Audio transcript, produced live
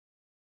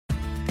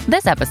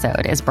This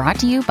episode is brought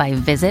to you by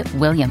Visit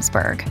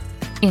Williamsburg.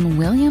 In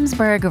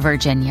Williamsburg,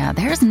 Virginia,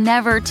 there's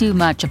never too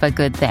much of a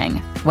good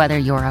thing. Whether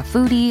you're a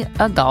foodie,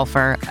 a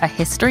golfer, a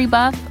history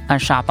buff, a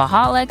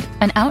shopaholic,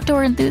 an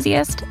outdoor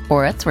enthusiast,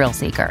 or a thrill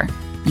seeker,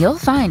 you'll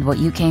find what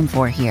you came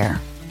for here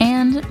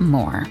and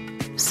more.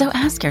 So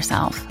ask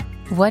yourself,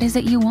 what is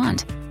it you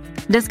want?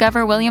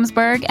 Discover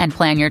Williamsburg and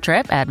plan your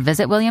trip at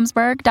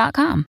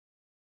visitwilliamsburg.com.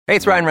 Hey,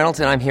 it's Ryan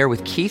Reynolds, and I'm here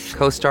with Keith,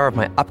 co-star of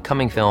my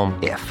upcoming film,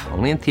 If,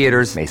 only in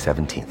theaters May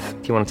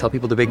 17th. Do you want to tell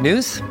people the big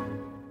news?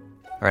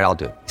 All right, I'll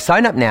do it.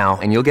 Sign up now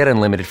and you'll get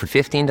unlimited for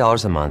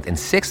 $15 a month and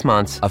 6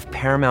 months of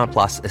Paramount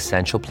Plus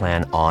Essential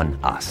Plan on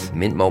us.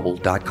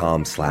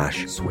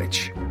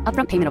 MintMobile.com/switch.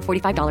 Upfront payment of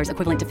 $45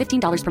 equivalent to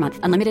 $15 per month.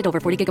 Unlimited over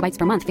 40 gigabytes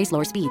per month. Face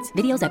lower speeds.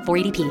 Videos at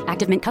 480p.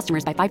 Active Mint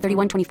customers by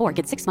 531.24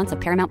 get 6 months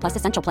of Paramount Plus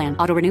Essential Plan.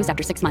 Auto renews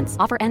after 6 months.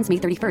 Offer ends May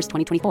 31st,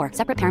 2024.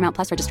 Separate Paramount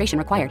Plus registration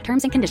required.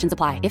 Terms and conditions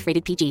apply if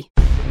rated PG.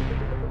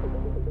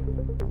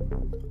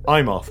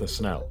 I'm Arthur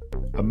Snell.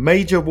 A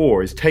major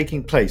war is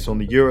taking place on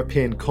the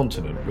European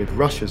continent with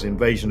Russia's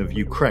invasion of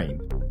Ukraine,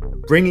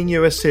 bringing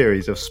you a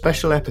series of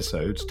special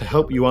episodes to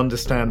help you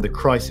understand the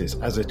crisis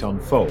as it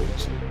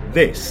unfolds.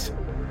 This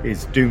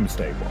is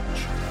Doomsday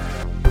Watch.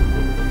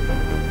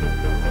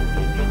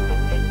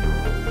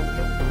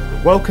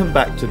 Welcome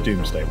back to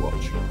Doomsday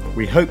Watch.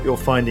 We hope you're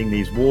finding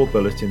these war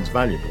bulletins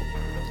valuable.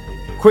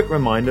 Quick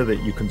reminder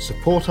that you can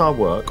support our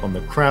work on the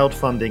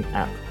crowdfunding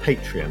app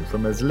Patreon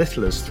from as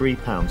little as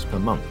 £3 per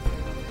month.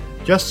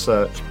 Just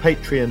search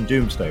Patreon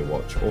Doomsday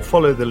Watch or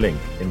follow the link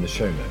in the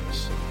show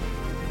notes.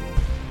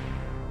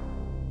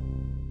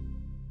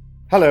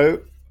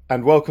 Hello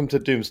and welcome to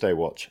Doomsday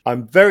Watch.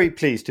 I'm very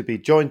pleased to be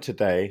joined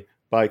today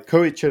by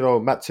Koichiro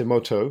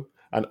Matsumoto,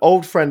 an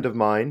old friend of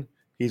mine.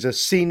 He's a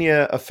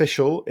senior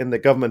official in the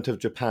government of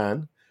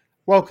Japan.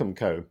 Welcome,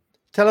 Ko.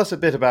 Tell us a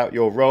bit about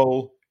your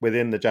role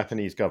within the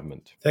Japanese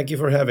government. Thank you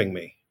for having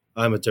me.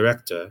 I'm a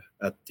director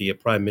at the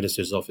Prime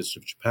Minister's Office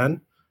of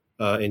Japan,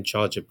 in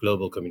charge of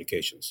global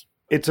communications.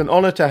 It's an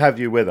honor to have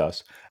you with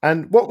us.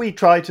 And what we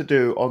try to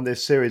do on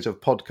this series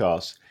of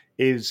podcasts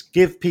is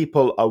give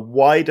people a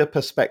wider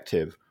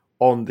perspective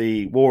on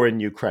the war in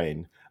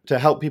Ukraine to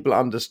help people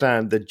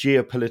understand the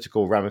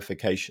geopolitical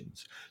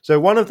ramifications. So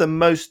one of the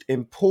most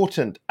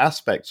important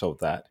aspects of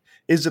that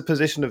is the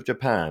position of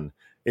Japan.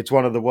 It's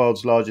one of the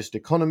world's largest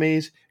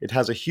economies. It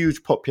has a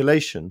huge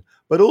population,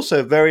 but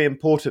also very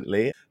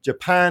importantly,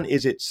 Japan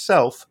is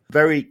itself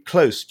very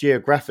close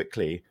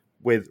geographically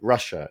with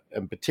Russia,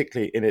 and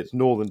particularly in its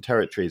northern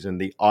territories and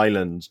the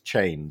island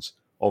chains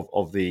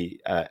of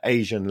the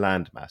Asian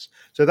landmass.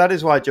 So that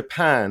is why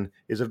Japan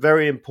is a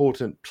very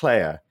important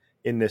player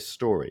in this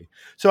story.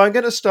 So I'm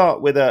going to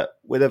start with a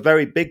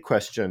very big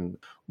question.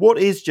 What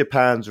is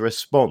Japan's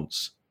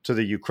response to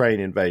the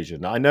Ukraine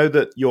invasion? I know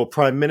that your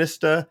Prime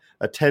Minister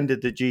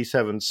attended the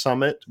G7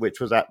 summit, which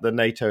was at the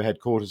NATO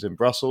headquarters in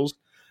Brussels.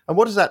 And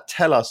what does that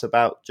tell us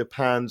about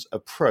Japan's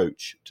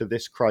approach to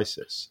this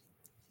crisis?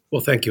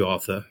 Well, thank you,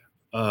 Arthur.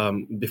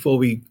 Before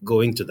we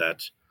go into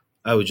that,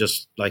 I would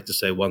just like to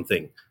say one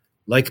thing.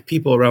 Like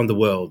people around the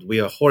world,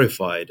 we are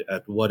horrified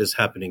at what is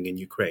happening in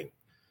Ukraine.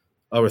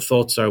 Our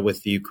thoughts are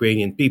with the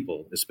Ukrainian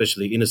people,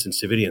 especially innocent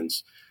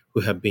civilians who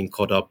have been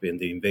caught up in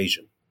the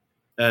invasion.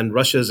 And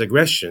Russia's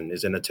aggression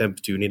is an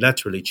attempt to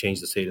unilaterally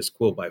change the status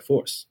quo by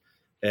force.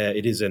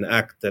 It is an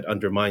act that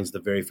undermines the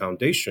very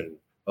foundation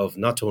of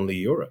not only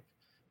Europe,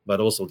 but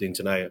also the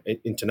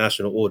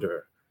international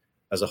order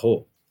as a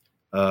whole.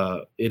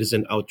 It is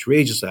an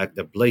outrageous act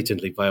that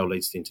blatantly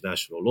violates the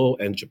international law,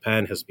 and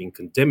Japan has been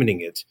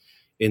condemning it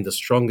in the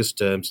strongest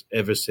terms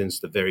ever since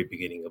the very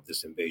beginning of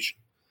this invasion.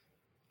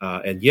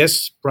 And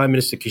yes, Prime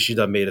Minister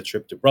Kishida made a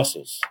trip to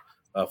Brussels.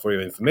 For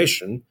your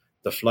information,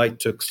 the flight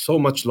took so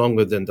much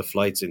longer than the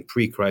flights in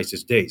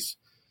pre-crisis days.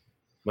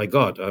 My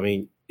God, I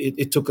mean,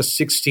 it took us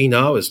 16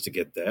 hours to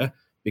get there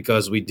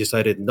because we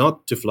decided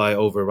not to fly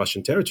over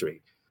Russian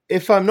territory.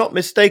 If I'm not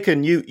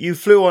mistaken, you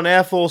flew on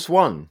Air Force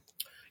One.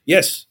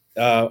 Yes.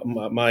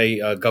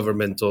 My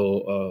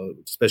governmental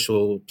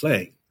special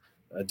plane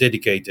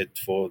dedicated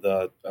for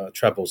the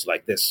travels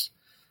like this.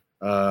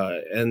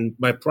 And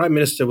my prime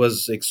minister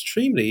was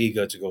extremely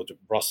eager to go to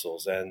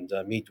Brussels and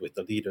meet with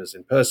the leaders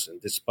in person,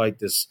 despite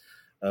this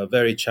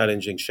very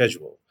challenging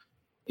schedule,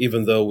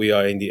 even though we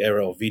are in the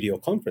era of video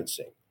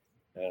conferencing.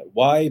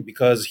 Why?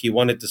 Because he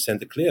wanted to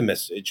send a clear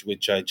message,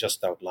 which I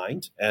just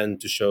outlined, and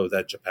to show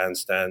that Japan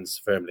stands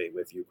firmly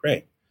with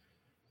Ukraine.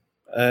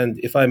 And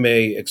if I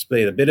may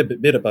explain a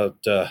bit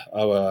about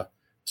our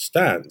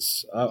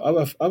stance,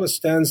 our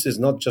stance is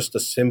not just a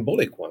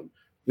symbolic one.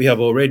 We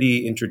have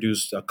already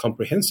introduced a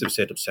comprehensive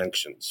set of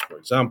sanctions. For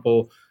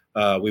example,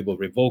 we will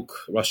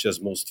revoke Russia's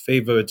most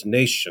favored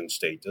nation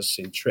status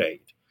in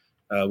trade.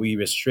 We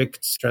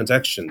restrict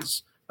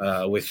transactions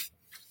with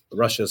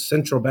Russia's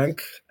central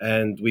bank,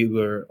 and we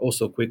were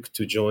also quick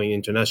to join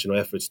international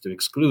efforts to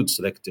exclude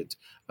selected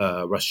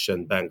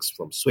Russian banks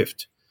from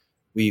SWIFT.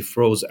 We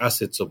froze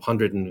assets of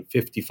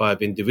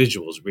 155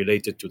 individuals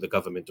related to the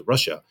government of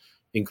Russia,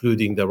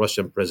 including the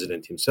Russian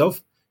president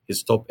himself,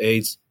 his top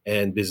aides,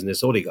 and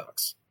business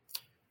oligarchs.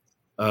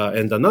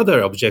 And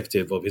another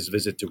objective of his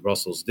visit to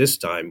Brussels this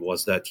time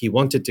was that he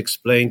wanted to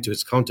explain to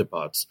his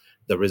counterparts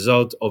the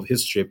result of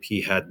his trip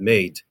he had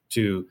made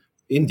to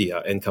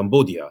India and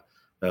Cambodia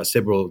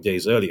several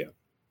days earlier.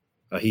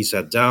 He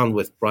sat down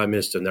with Prime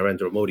Minister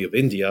Narendra Modi of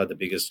India, the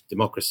biggest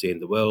democracy in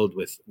the world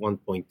with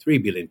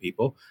 1.3 billion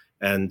people,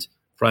 and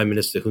Prime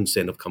Minister Hun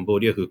Sen of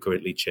Cambodia, who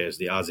currently chairs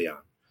the ASEAN.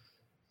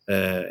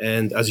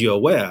 And as you're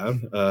aware,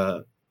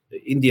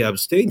 India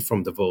abstained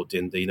from the vote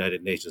in the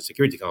United Nations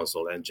Security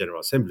Council and General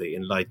Assembly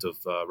in light of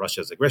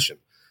Russia's aggression.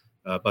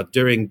 But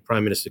during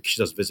Prime Minister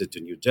Kishida's visit to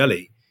New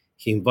Delhi,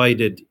 he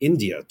invited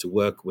India to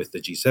work with the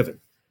G7.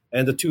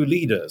 And the two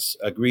leaders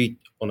agreed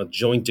on a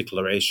joint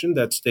declaration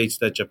that states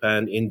that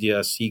Japan and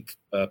India seek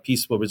a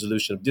peaceful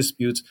resolution of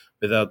disputes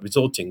without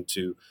resorting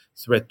to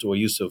threat or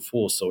use of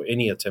force or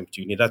any attempt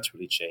to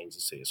unilaterally change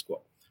the status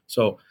quo.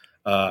 So,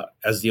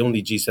 as the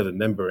only G7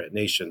 member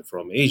nation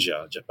from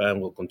Asia,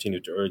 Japan will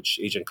continue to urge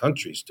Asian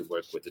countries to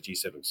work with the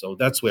G7. So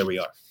that's where we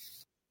are.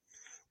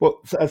 Well,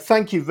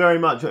 thank you very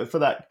much for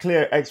that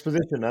clear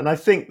exposition. And I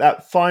think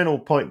that final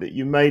point that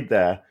you made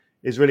there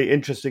is really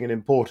interesting and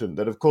important,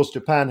 that, of course,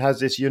 Japan has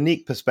this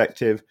unique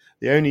perspective,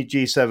 the only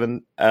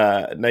G7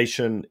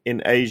 nation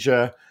in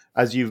Asia.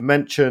 As you've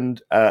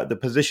mentioned, the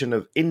position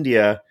of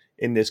India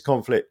in this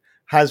conflict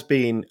has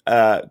been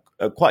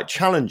quite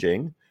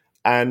challenging.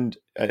 And,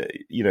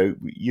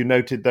 you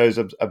noted those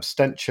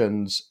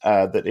abstentions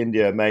that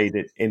India made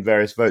in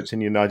various votes in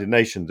the United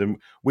Nations. And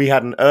we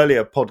had an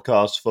earlier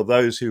podcast, for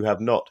those who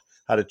have not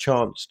had a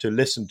chance to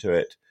listen to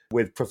it,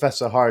 with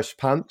Professor Harish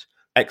Pant,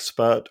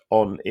 expert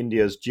on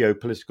India's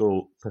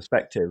geopolitical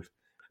perspective.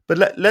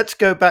 But let's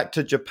go back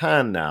to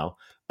Japan now.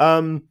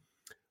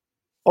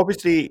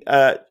 Obviously,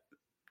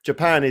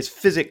 Japan is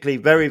physically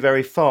very,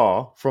 very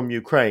far from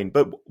Ukraine.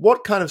 But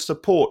what kind of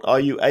support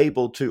are you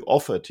able to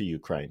offer to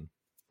Ukraine?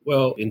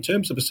 Well, in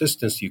terms of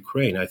assistance to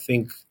Ukraine, I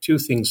think two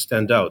things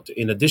stand out.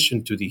 In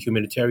addition to the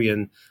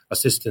humanitarian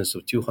assistance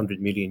of $200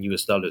 million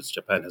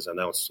Japan has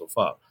announced so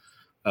far.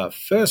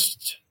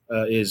 First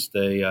is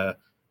the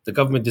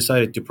government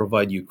decided to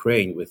provide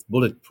Ukraine with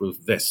bulletproof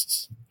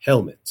vests,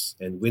 helmets,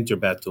 and winter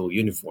battle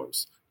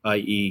uniforms,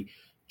 i.e.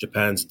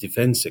 Japan's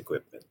defense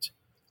equipment.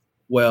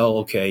 Well,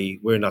 okay,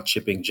 we're not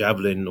shipping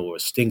Javelin or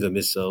Stinger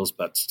missiles,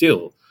 but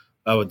still,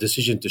 our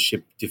decision to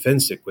ship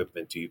defense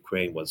equipment to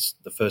Ukraine was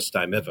the first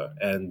time ever,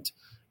 and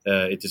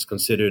it is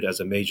considered as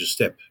a major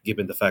step,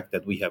 given the fact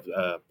that we have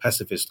a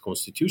pacifist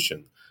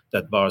constitution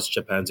that bars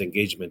Japan's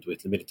engagement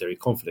with military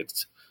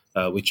conflicts,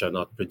 which are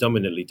not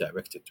predominantly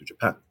directed to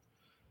Japan.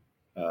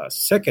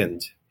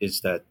 Second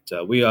is that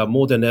we are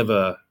more than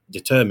ever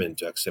determined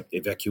to accept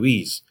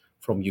evacuees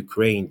from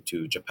Ukraine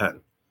to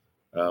Japan.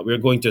 We're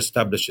going to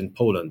establish in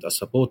Poland a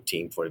support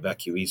team for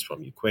evacuees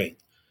from Ukraine.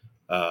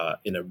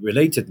 In a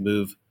related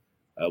move,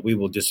 we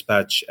will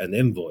dispatch an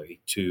envoy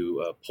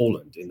to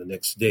Poland in the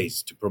next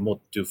days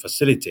to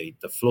facilitate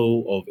the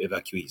flow of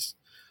evacuees.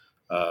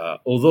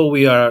 Although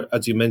we are,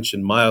 as you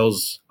mentioned,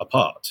 miles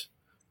apart,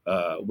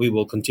 we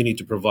will continue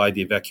to provide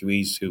the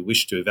evacuees who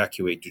wish to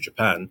evacuate to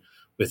Japan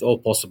with all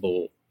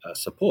possible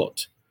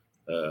support,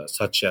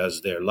 such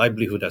as their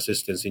livelihood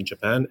assistance in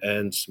Japan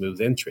and smooth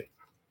entry.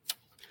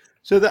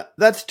 So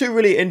that's two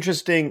really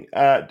interesting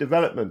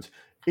developments.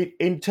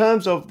 In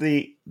terms of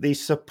the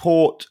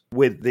support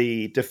with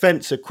the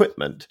defense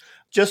equipment,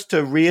 just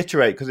to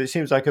reiterate, because it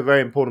seems like a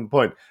very important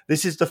point,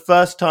 this is the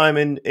first time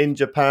in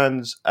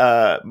Japan's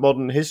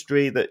modern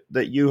history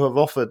that you have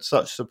offered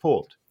such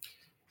support.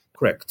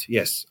 Correct,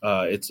 yes.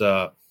 It's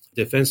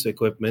defense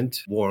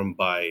equipment worn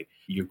by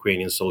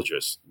Ukrainian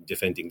soldiers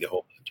defending their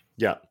homeland.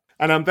 Yeah.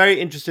 And I'm very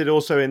interested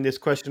also in this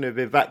question of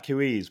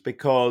evacuees,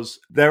 because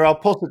there are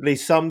possibly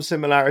some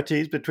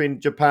similarities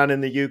between Japan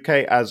and the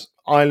UK as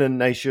island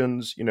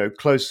nations,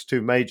 close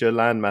to major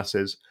land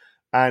masses.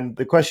 And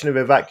the question of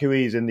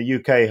evacuees in the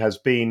UK has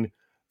been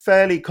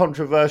fairly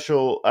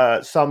controversial.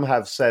 Some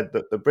have said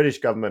that the British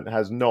government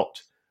has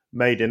not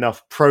made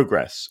enough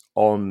progress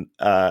on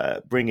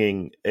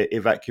bringing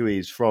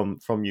evacuees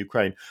from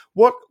Ukraine.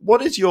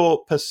 What is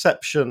your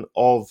perception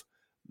of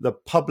the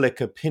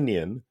public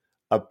opinion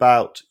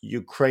about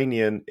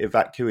Ukrainian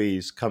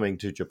evacuees coming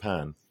to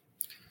Japan?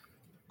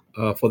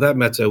 For that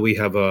matter, we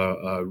have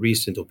a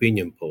recent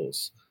opinion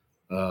polls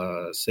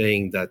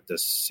saying that the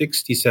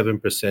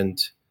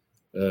 67%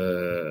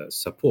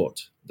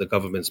 support the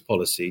government's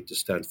policy to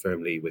stand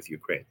firmly with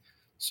Ukraine.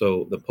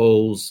 So the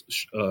polls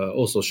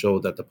also show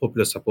that the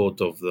popular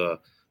support of the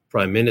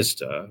prime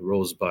minister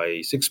rose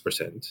by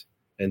 6%,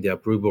 and the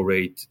approval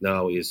rate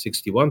now is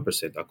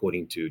 61%,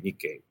 according to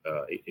Nikkei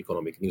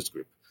Economic News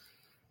Group.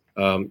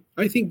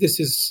 I think this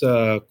is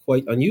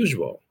quite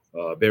unusual,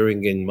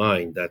 bearing in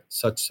mind that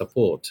such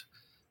support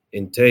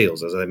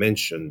entails, as I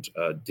mentioned,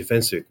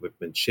 defensive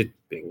equipment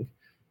shipping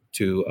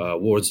to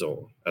war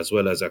zone, as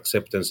well as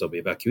acceptance of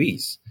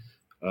evacuees.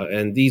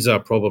 And these are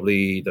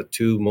probably the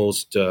two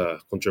most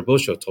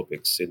controversial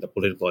topics in the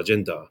political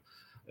agenda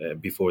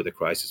before the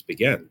crisis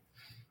began.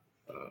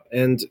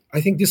 And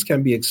I think this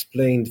can be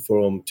explained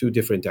from two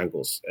different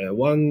angles.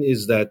 One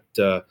is that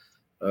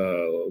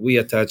We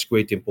attach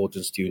great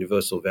importance to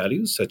universal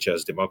values such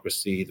as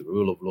democracy, the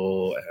rule of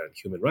law, and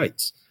human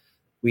rights.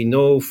 We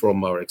know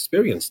from our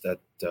experience that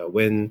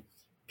when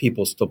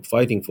people stop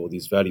fighting for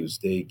these values,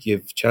 they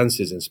give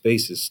chances and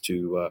spaces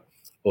to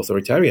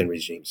authoritarian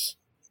regimes.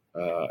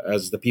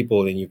 As the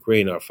people in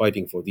Ukraine are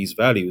fighting for these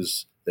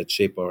values that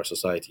shape our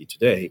society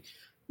today,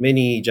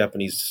 many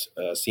Japanese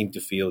seem to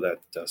feel that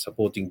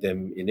supporting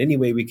them in any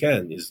way we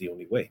can is the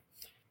only way.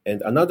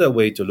 And another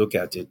way to look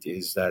at it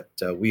is that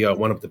we are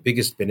one of the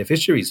biggest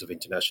beneficiaries of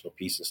international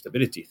peace and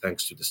stability,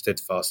 thanks to the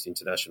steadfast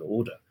international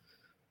order.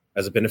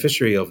 As a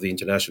beneficiary of the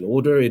international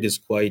order, it is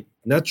quite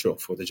natural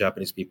for the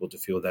Japanese people to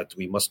feel that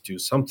we must do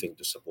something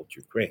to support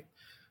Ukraine.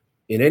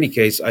 In any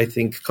case, I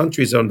think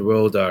countries around the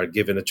world are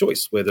given a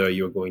choice whether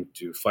you're going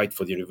to fight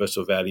for the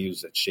universal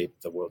values that shape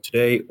the world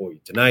today, or you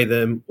deny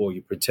them, or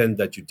you pretend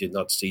that you did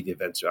not see the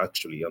events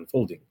actually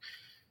unfolding.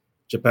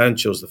 Japan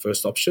chose the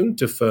first option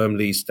to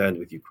firmly stand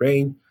with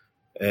Ukraine,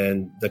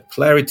 and the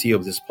clarity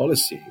of this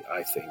policy,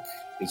 I think,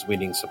 is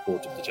winning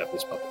support of the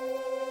Japanese public.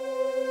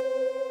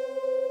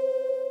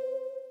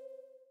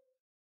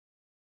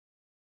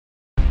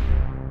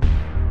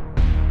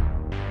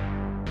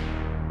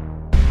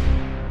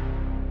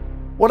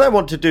 What I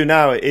want to do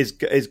now is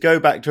go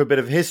back to a bit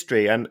of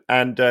history, and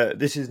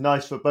this is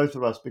nice for both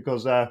of us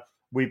because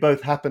we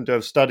both happen to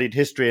have studied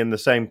history in the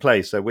same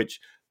place, so which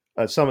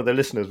some of the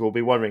listeners will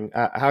be wondering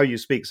how you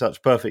speak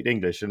such perfect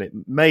English, and it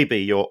may be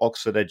your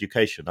Oxford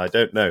education, I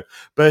don't know.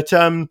 But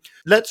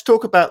let's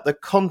talk about the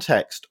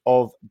context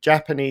of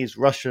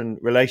Japanese-Russian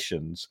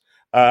relations.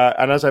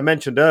 And as I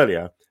mentioned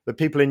earlier, the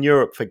people in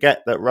Europe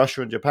forget that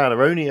Russia and Japan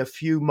are only a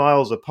few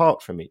miles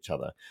apart from each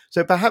other.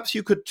 So perhaps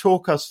you could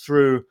talk us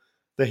through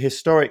the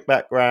historic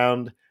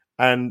background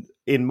and,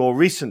 in more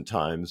recent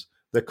times,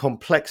 the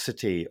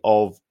complexity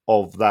of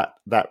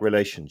that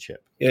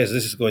relationship. Yes,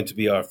 this is going to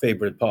be our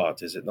favorite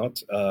part, is it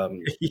not?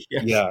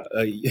 Yes. Yeah,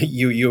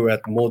 you were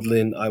at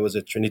Magdalen, I was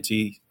at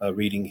Trinity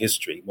reading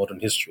history, modern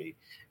history,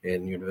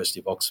 in University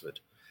of Oxford.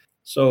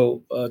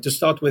 So to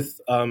start with,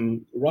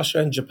 Russia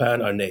and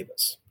Japan are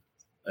neighbors.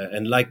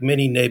 And like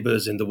many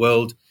neighbors in the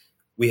world,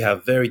 we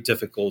have very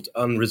difficult,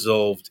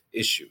 unresolved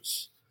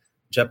issues.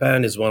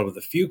 Japan is one of the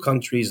few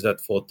countries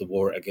that fought the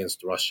war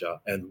against Russia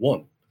and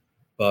won.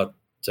 But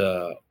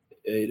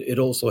it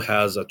also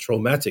has a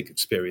traumatic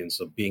experience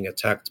of being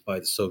attacked by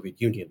the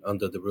Soviet Union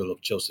under the rule of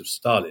Joseph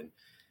Stalin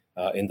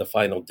in the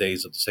final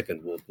days of the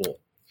Second World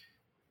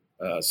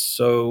War.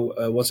 So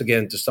once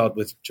again, to start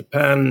with,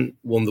 Japan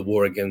won the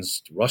war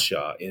against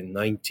Russia in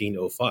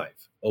 1905,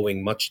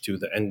 owing much to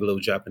the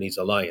Anglo-Japanese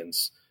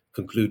alliance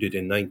concluded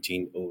in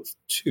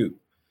 1902.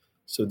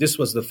 So this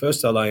was the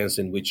first alliance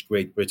in which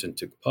Great Britain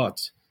took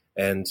part,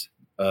 and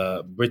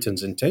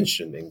Britain's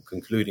intention in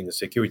concluding a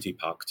security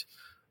pact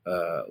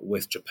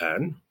with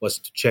Japan was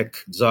to check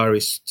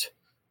Tsarist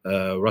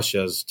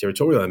Russia's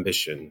territorial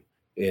ambition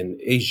in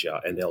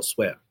Asia and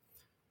elsewhere.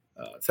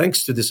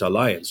 Thanks to this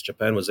alliance,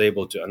 Japan was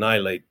able to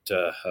annihilate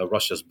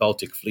Russia's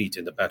Baltic fleet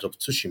in the Battle of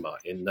Tsushima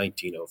in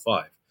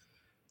 1905.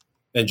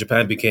 And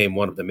Japan became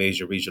one of the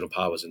major regional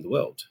powers in the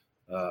world.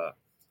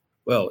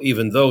 Well,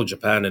 even though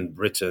Japan and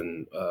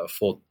Britain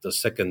fought the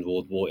Second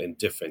World War in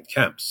different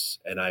camps,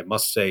 and I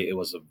must say it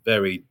was a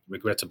very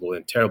regrettable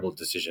and terrible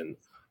decision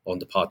on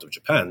the part of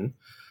Japan,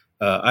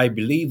 I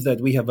believe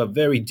that we have a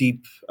very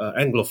deep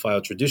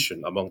Anglophile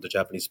tradition among the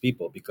Japanese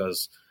people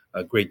because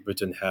Great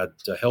Britain had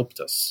helped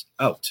us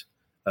out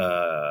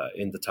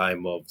in the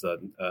time of the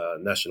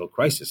national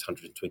crisis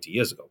 120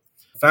 years ago.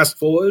 Fast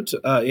forward,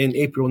 in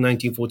April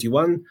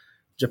 1941,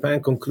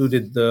 Japan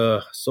concluded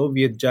the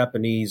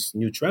Soviet-Japanese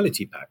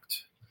Neutrality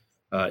Pact.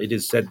 It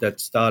is said that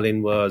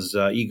Stalin was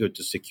eager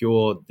to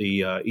secure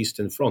the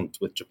Eastern Front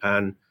with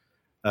Japan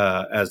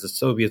as the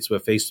Soviets were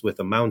faced with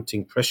a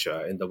mounting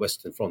pressure in the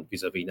Western Front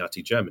vis-à-vis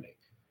Nazi Germany.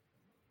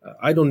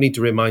 I don't need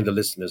to remind the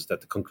listeners that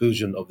the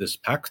conclusion of this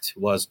pact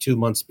was 2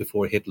 months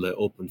before Hitler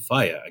opened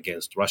fire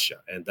against Russia,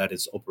 and that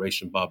is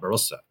Operation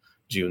Barbarossa,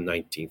 June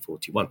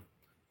 1941.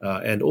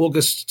 And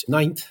August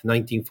 9th,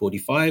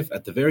 1945,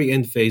 at the very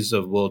end phase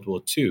of World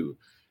War II,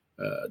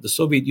 the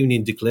Soviet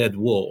Union declared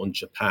war on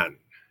Japan,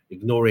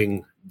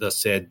 ignoring the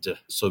said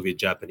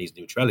Soviet-Japanese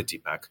Neutrality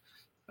Pact.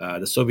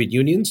 The Soviet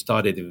Union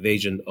started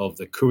invasion of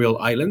the Kuril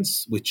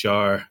Islands, which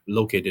are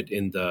located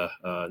in the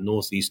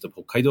northeast of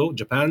Hokkaido,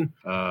 Japan,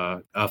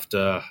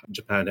 after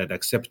Japan had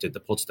accepted the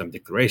Potsdam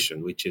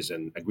Declaration, which is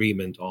an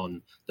agreement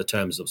on the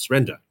terms of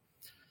surrender.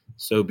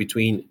 So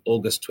between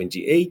August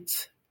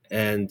 28th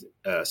and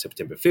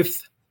September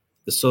 5th,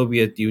 the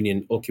Soviet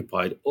Union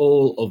occupied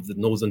all of the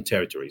northern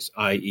territories,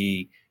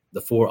 i.e.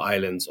 the 4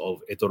 islands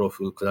of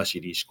Etorofu,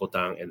 Kunashiri,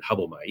 Shikotan, and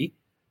Habomai,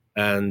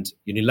 and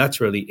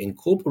unilaterally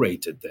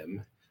incorporated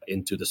them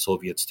into the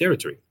Soviet's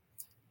territory.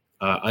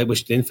 I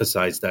wish to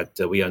emphasize that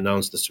we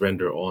announced the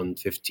surrender on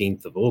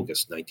 15th of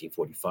August,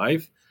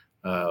 1945,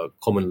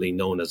 commonly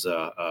known as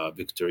a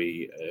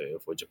victory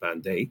for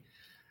Japan Day.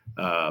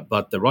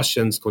 But the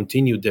Russians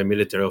continued their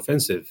military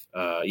offensive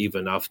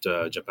even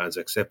after Japan's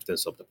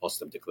acceptance of the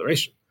Potsdam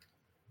Declaration.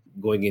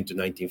 going into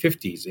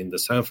 1950s. In the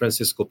San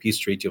Francisco Peace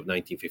Treaty of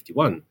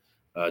 1951,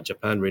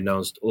 Japan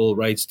renounced all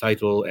rights,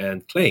 title,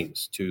 and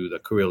claims to the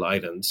Kuril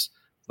Islands,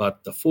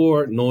 but the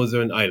 4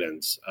 northern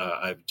islands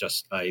I've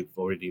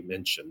already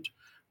mentioned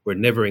were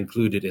never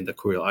included in the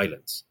Kuril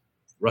Islands.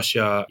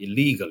 Russia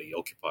illegally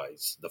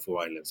occupies the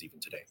 4 islands even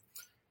today.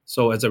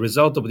 So as a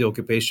result of the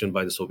occupation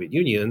by the Soviet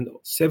Union,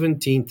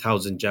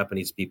 17,000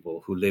 Japanese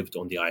people who lived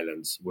on the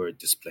islands were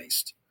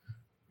displaced.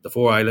 The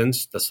 4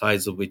 islands, the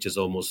size of which is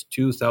almost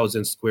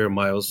 2,000 square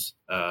miles,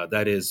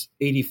 that is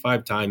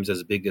 85 times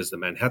as big as the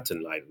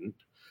Manhattan Island,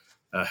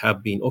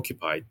 have been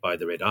occupied by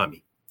the Red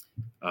Army.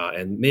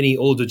 And many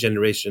older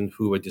generation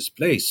who were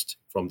displaced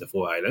from the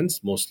 4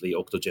 islands, mostly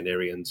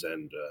octogenarians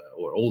and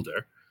or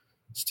older,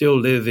 still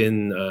live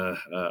in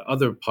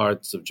other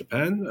parts of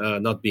Japan,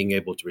 not being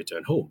able to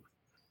return home.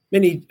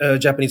 Many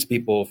Japanese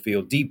people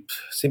feel deep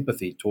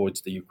sympathy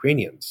towards the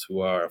Ukrainians who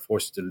are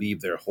forced to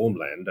leave their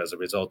homeland as a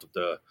result of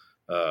the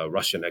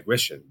Russian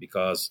aggression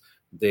because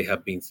they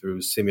have been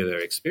through similar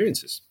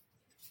experiences.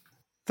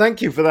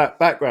 Thank you for that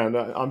background.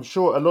 I'm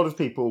sure a lot of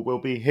people will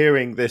be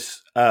hearing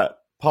this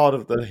part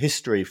of the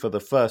history for the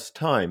first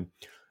time.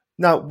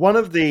 Now, one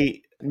of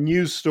the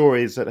news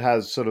stories that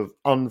has sort of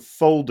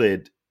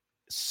unfolded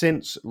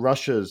since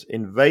Russia's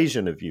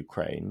invasion of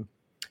Ukraine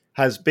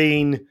has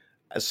been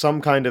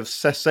some kind of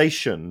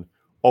cessation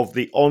of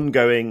the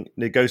ongoing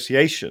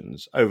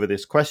negotiations over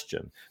this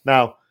question.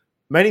 Now,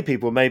 many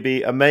people may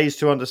be amazed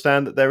to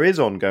understand that there is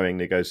ongoing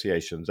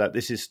negotiations, that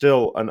this is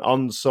still an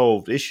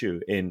unsolved issue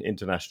in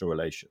international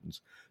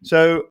relations.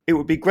 So it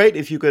would be great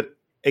if you could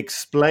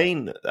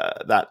explain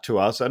that to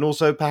us, and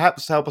also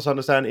perhaps help us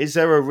understand, is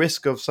there a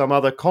risk of some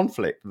other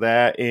conflict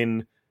there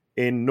in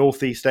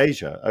Northeast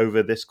Asia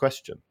over this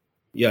question?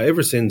 Yeah,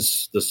 ever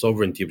since the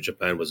sovereignty of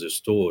Japan was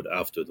restored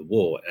after the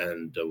war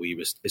and we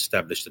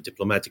established the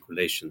diplomatic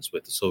relations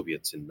with the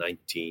Soviets in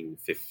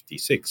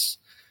 1956,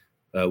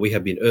 we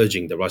have been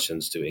urging the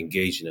Russians to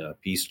engage in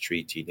peace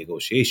treaty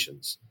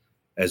negotiations,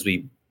 as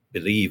we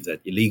believe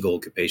that illegal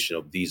occupation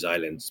of these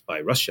islands by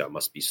Russia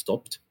must be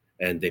stopped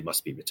and they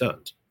must be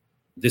returned.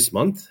 This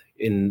month,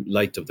 in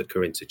light of the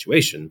current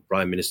situation,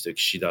 Prime Minister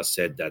Kishida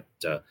said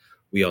that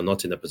we are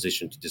not in a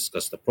position to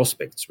discuss the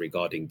prospects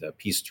regarding the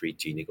peace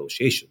treaty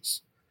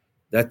negotiations.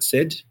 That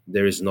said,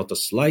 there is not the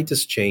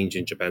slightest change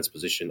in Japan's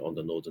position on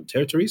the Northern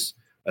Territories,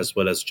 as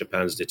well as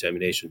Japan's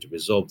determination to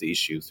resolve the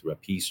issue through a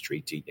peace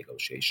treaty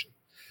negotiation.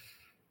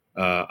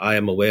 I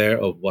am aware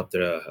of what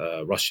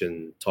the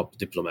Russian top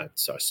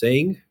diplomats are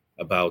saying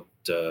about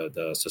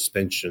the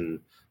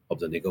suspension of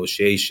the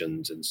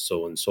negotiations and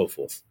so on and so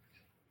forth.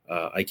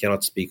 I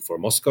cannot speak for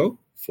Moscow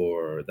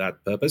for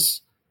that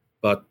purpose,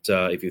 but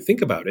if you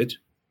think about it,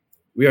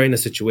 we are in a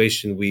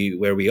situation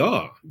where we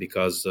are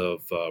because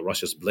of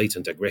Russia's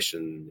blatant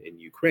aggression in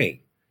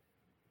Ukraine,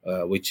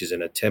 which is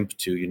an attempt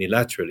to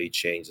unilaterally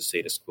change the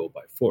status quo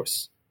by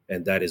force.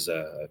 And that is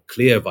a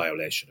clear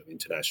violation of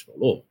international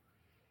law.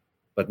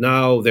 But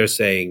now they're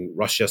saying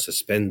Russia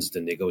suspends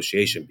the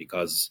negotiation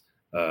because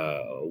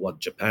what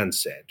Japan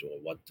said or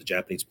what the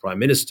Japanese prime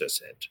minister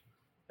said.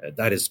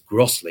 That is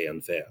grossly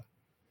unfair.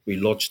 We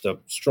launched a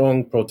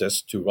strong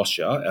protest to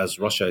Russia as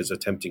Russia is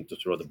attempting to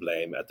throw the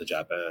blame at the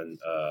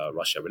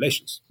Japan-Russia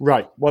relations.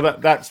 Right. Well,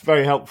 that's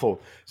very helpful.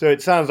 So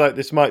it sounds like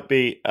this might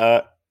be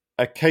a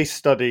case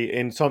study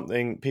in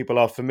something people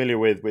are familiar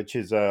with, which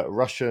is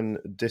Russian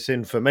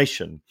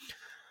disinformation.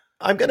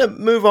 I'm going to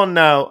move on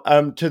now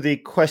to the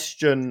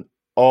question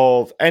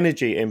of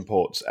energy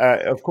imports.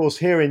 Of course,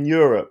 here in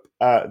Europe,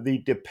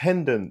 the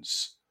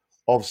dependence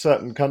of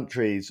certain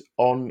countries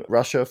on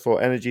Russia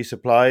for energy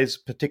supplies,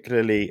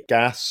 particularly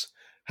gas,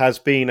 has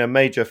been a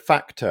major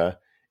factor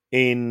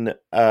in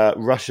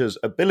Russia's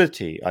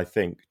ability, I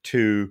think,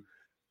 to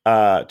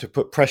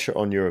put pressure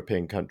on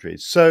European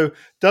countries. So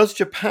does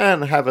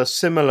Japan have a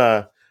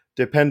similar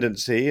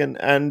dependency?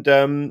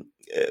 And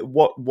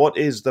what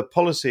is the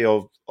policy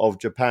of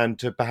Japan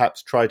to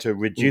perhaps try to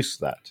reduce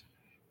that?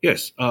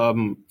 Yes.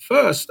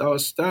 First, our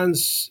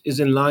stance is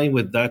in line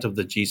with that of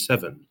the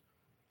G7.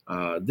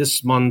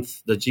 This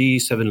month, the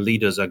G7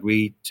 leaders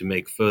agreed to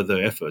make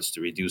further efforts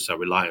to reduce our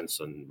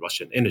reliance on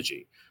Russian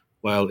energy,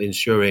 while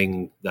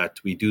ensuring that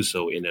we do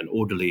so in an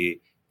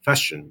orderly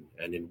fashion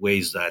and in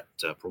ways that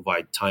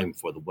provide time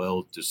for the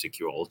world to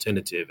secure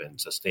alternative and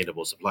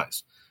sustainable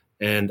supplies.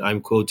 And I'm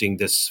quoting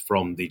this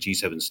from the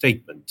G7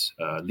 statement,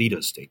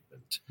 leader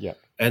statement. Yeah.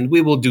 And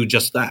we will do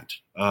just that.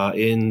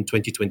 In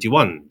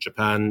 2021,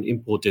 Japan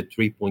imported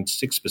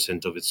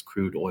 3.6% of its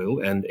crude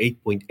oil and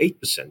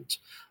 8.8%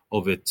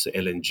 of its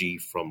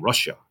LNG from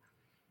Russia.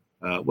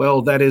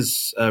 Well, that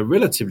is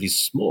relatively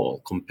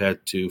small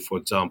compared to, for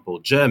example,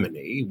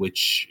 Germany,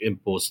 which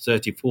imports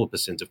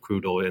 34% of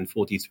crude oil and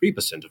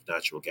 43% of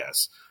natural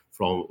gas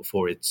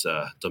for its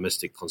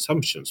domestic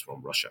consumptions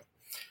from Russia.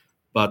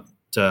 But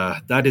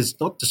that is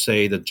not to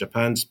say that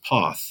Japan's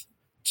path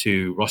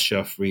to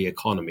Russia-free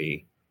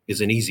economy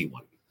is an easy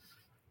one.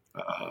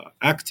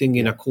 Acting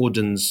in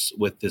accordance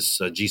with this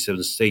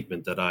G7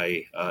 statement that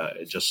I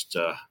just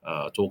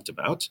talked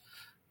about,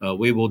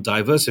 we will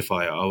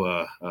diversify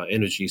our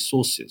energy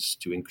sources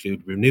to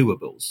include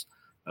renewables,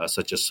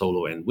 such as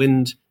solar and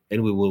wind,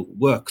 and we will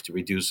work to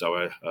reduce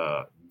our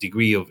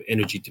degree of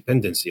energy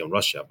dependency on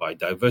Russia by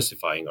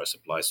diversifying our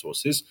supply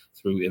sources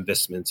through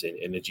investments in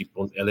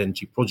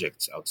LNG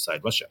projects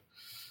outside Russia.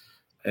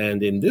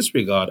 And in this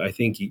regard, I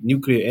think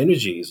nuclear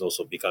energy is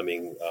also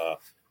becoming a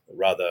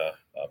rather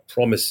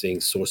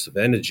promising source of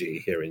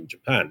energy here in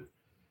Japan.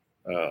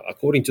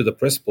 According to the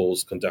press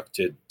polls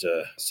conducted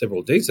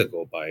several days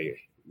ago by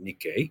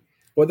Nikkei,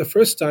 for the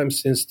first time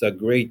since the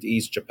Great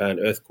East Japan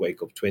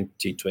earthquake of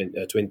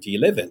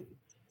 2011,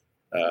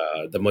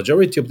 the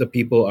majority of the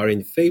people are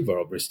in favor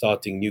of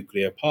restarting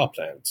nuclear power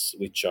plants,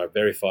 which are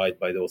verified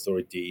by the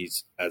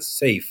authorities as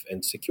safe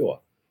and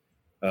secure.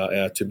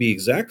 To be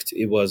exact,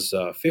 it was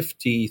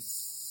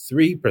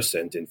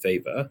 53% in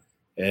favor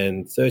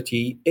and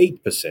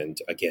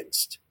 38%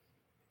 against.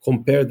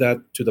 Compare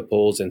that to the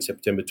polls in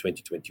September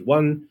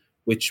 2021,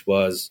 which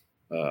was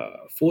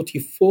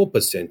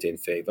 44% in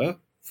favor,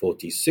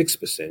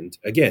 46%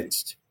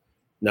 against.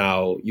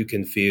 Now you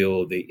can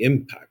feel the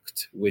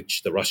impact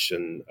which the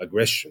Russian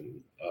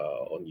aggression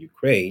on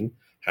Ukraine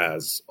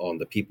has on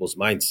the people's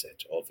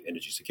mindset of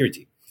energy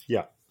security.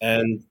 Yeah.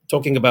 And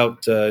talking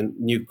about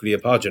nuclear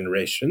power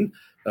generation,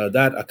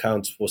 that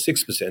accounts for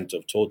 6%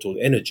 of total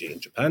energy in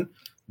Japan.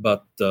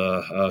 But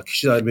the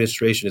Kishida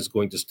administration is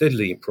going to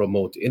steadily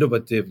promote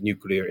innovative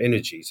nuclear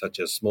energy, such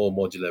as small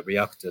modular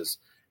reactors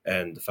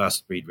and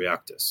fast-breed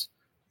reactors.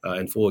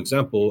 And for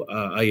example,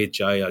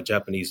 IHI, a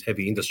Japanese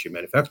heavy industry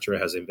manufacturer,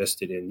 has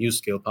invested in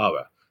NuScale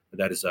Power.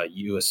 That is a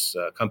U.S.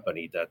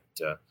 company that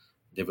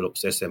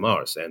develops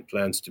SMRs and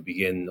plans to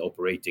begin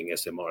operating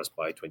SMRs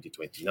by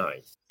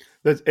 2029.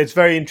 It's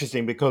very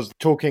interesting because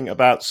talking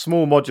about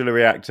small modular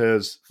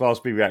reactors,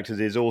 fast-breed reactors,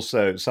 is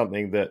also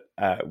something that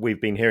we've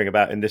been hearing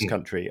about in this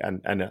country,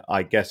 and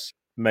I guess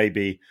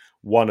maybe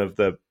one of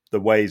the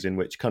ways in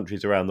which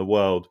countries around the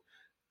world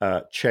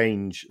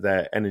change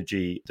their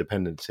energy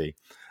dependency.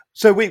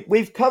 So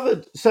we've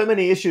covered so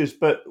many issues,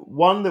 but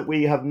one that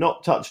we have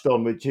not touched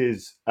on, which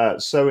is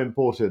so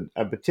important,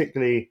 and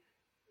particularly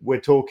we're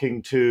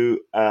talking to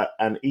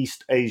an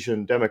East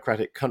Asian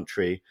democratic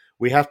country,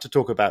 we have to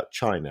talk about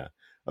China.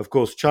 Of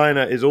course,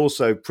 China is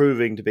also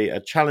proving to be a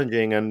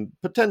challenging and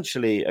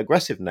potentially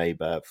aggressive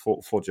neighbor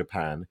for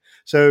Japan.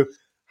 So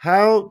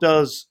how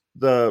does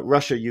the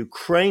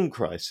Russia-Ukraine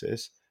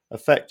crisis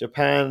affect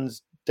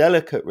Japan's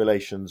delicate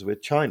relations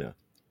with China?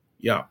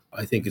 Yeah,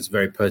 I think it's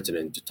very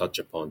pertinent to touch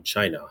upon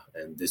China,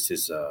 and this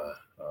is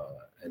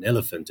an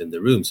elephant in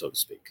the room, so to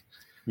speak.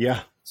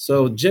 Yeah.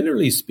 So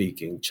generally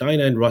speaking,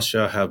 China and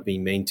Russia have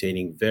been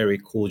maintaining very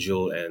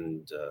cordial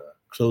and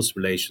close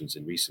relations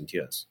in recent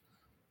years.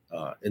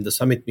 In the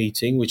summit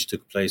meeting, which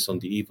took place on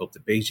the eve of the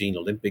Beijing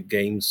Olympic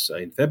Games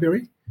in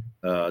February,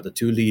 the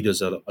two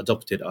leaders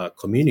adopted a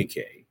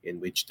communique in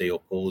which they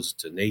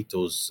opposed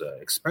NATO's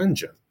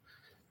expansion.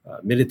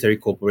 Military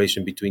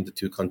cooperation between the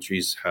two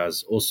countries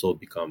has also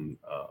become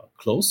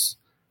close,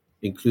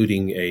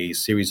 including a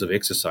series of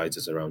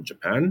exercises around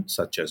Japan,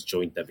 such as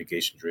joint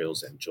navigation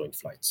drills and joint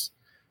flights.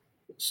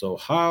 So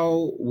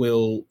how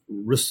will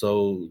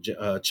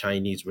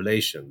Russo-Chinese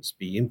relations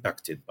be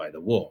impacted by the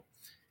war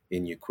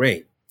in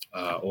Ukraine?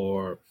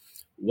 Or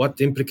what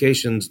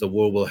implications the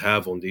war will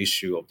have on the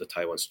issue of the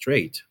Taiwan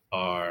Strait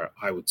are,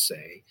 I would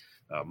say,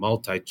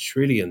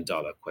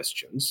 multi-trillion-dollar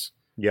questions.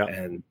 Yeah.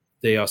 And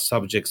they are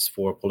subjects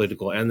for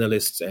political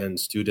analysts and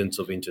students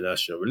of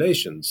international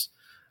relations,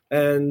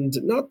 and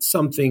not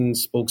something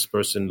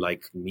spokesperson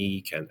like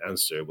me can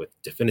answer with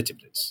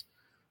definitiveness.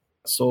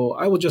 So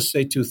I will just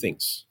say two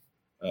things.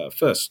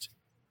 First,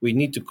 we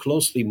need to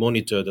closely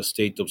monitor the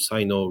state of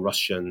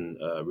Sino-Russian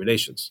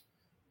relations.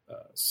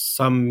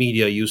 Some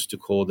media used to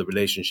call the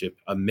relationship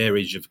a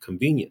marriage of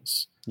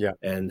convenience. Yeah.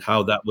 And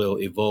how that will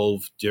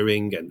evolve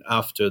during and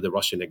after the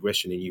Russian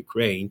aggression in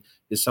Ukraine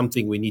is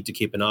something we need to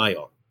keep an eye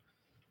on.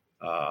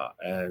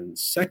 And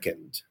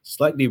second,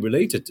 slightly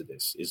related to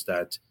this, is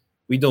that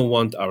we don't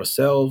want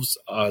ourselves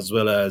as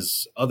well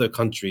as other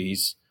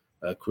countries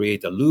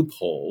create a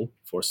loophole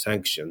for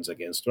sanctions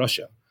against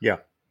Russia. Yeah.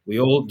 We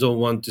all don't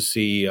want to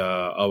see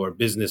our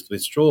business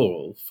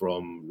withdrawal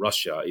from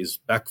Russia is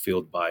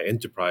backfilled by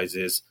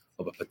enterprises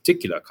of a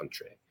particular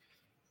country.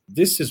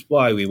 This is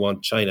why we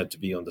want China to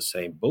be on the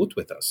same boat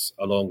with us,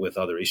 along with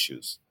other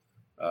issues.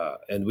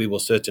 And we will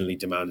certainly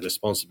demand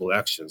responsible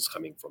actions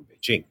coming from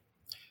Beijing.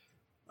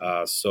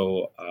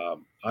 So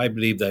I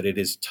believe that it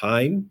is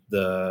time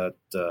that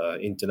the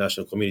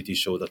international community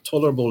showed a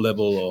tolerable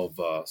level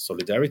of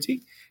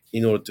solidarity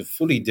in order to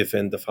fully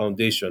defend the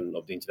foundation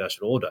of the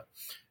international order.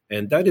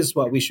 And that is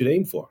what we should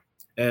aim for.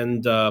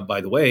 And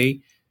by the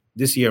way,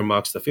 this year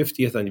marks the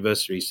 50th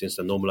anniversary since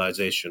the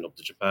normalization of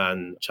the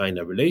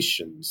Japan-China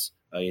relations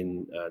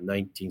in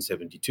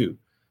 1972.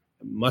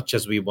 Much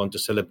as we want to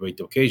celebrate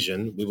the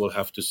occasion, we will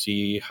have to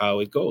see how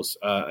it goes.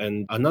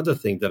 And another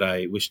thing that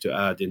I wish to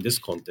add in this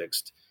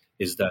context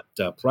is that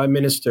the Prime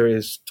Minister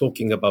is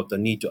talking about the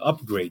need to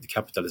upgrade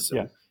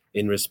capitalism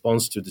in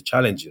response to the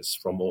challenges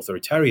from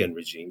authoritarian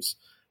regimes.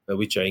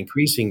 which are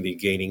increasingly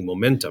gaining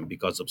momentum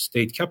because of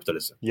state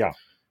capitalism. Yeah.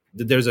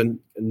 There's a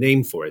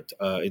name for it.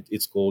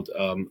 It's called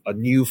a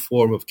new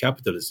form of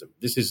capitalism.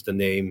 This is the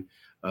name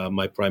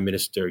my prime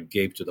minister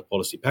gave to the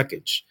policy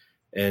package.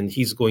 And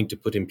he's going to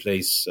put in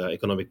place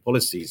economic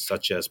policies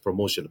such as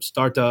promotion of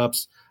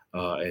startups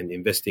and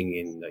investing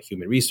in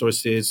human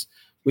resources,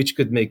 which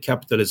could make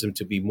capitalism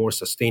to be more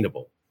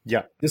sustainable.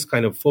 Yeah. This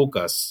kind of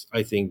focus,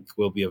 I think,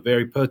 will be a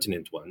very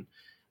pertinent one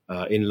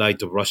in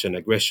light of Russian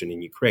aggression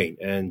in Ukraine.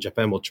 And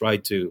Japan will try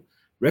to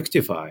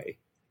rectify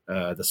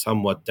the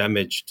somewhat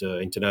damaged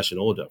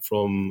international order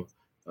from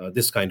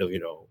this kind of,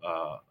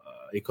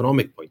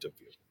 economic point of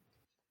view.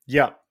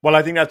 Yeah, well,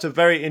 I think that's a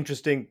very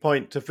interesting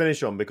point to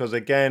finish on, because,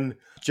 again,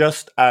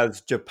 just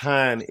as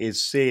Japan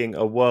is seeing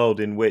a world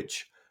in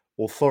which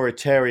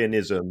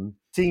authoritarianism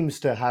seems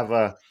to have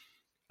a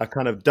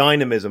kind of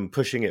dynamism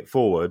pushing it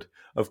forward,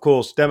 of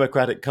course,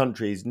 democratic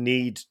countries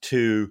need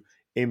to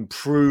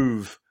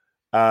improve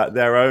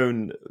their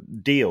own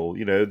deal,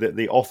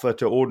 the offer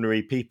to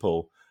ordinary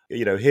people.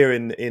 Here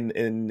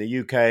in the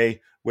UK,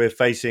 we're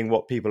facing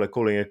what people are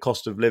calling a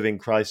cost of living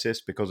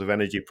crisis because of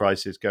energy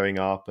prices going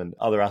up and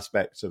other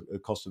aspects of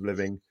cost of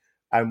living.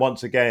 And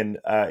once again,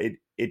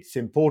 it's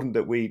important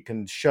that we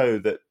can show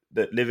that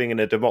living in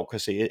a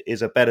democracy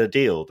is a better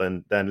deal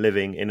than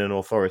living in an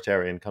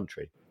authoritarian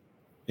country.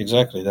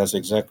 Exactly. That's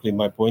exactly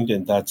my point.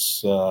 And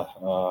that's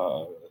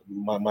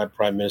my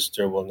prime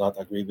minister will not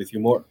agree with you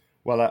more.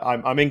 Well,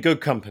 I'm in good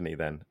company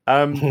then.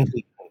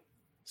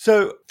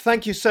 So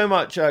thank you so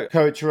much,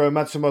 Koichiro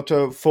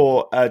Matsumoto,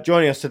 for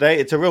joining us today.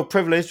 It's a real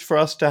privilege for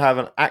us to have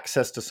an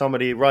access to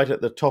somebody right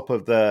at the top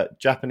of the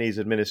Japanese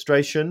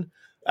administration.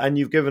 And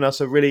you've given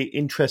us a really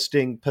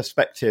interesting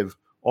perspective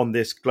on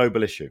this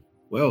global issue.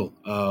 Well,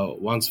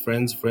 once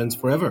friends, friends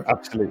forever.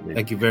 Absolutely.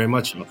 Thank you very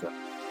much, Luca.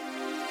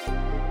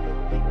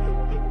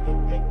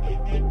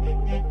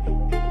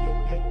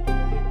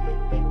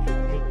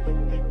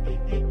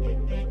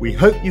 We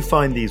hope you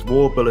find these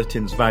war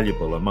bulletins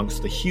valuable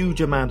amongst the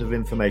huge amount of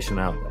information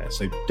out there.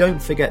 So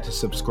don't forget to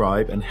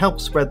subscribe and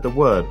help spread the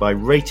word by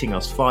rating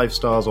us 5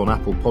 stars on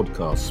Apple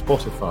Podcasts,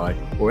 Spotify,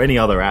 or any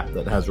other app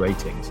that has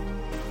ratings.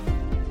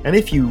 And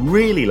if you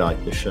really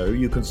like the show,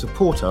 you can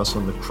support us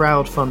on the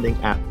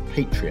crowdfunding app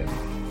Patreon.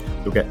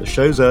 You'll get the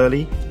shows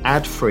early,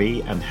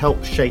 ad-free, and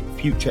help shape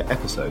future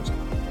episodes,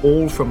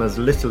 all from as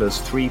little as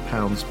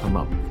 £3 per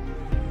month.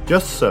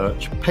 Just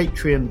search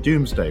Patreon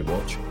Doomsday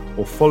Watch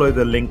or follow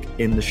the link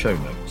in the show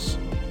notes.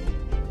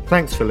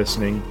 Thanks for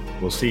listening.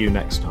 We'll see you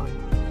next time.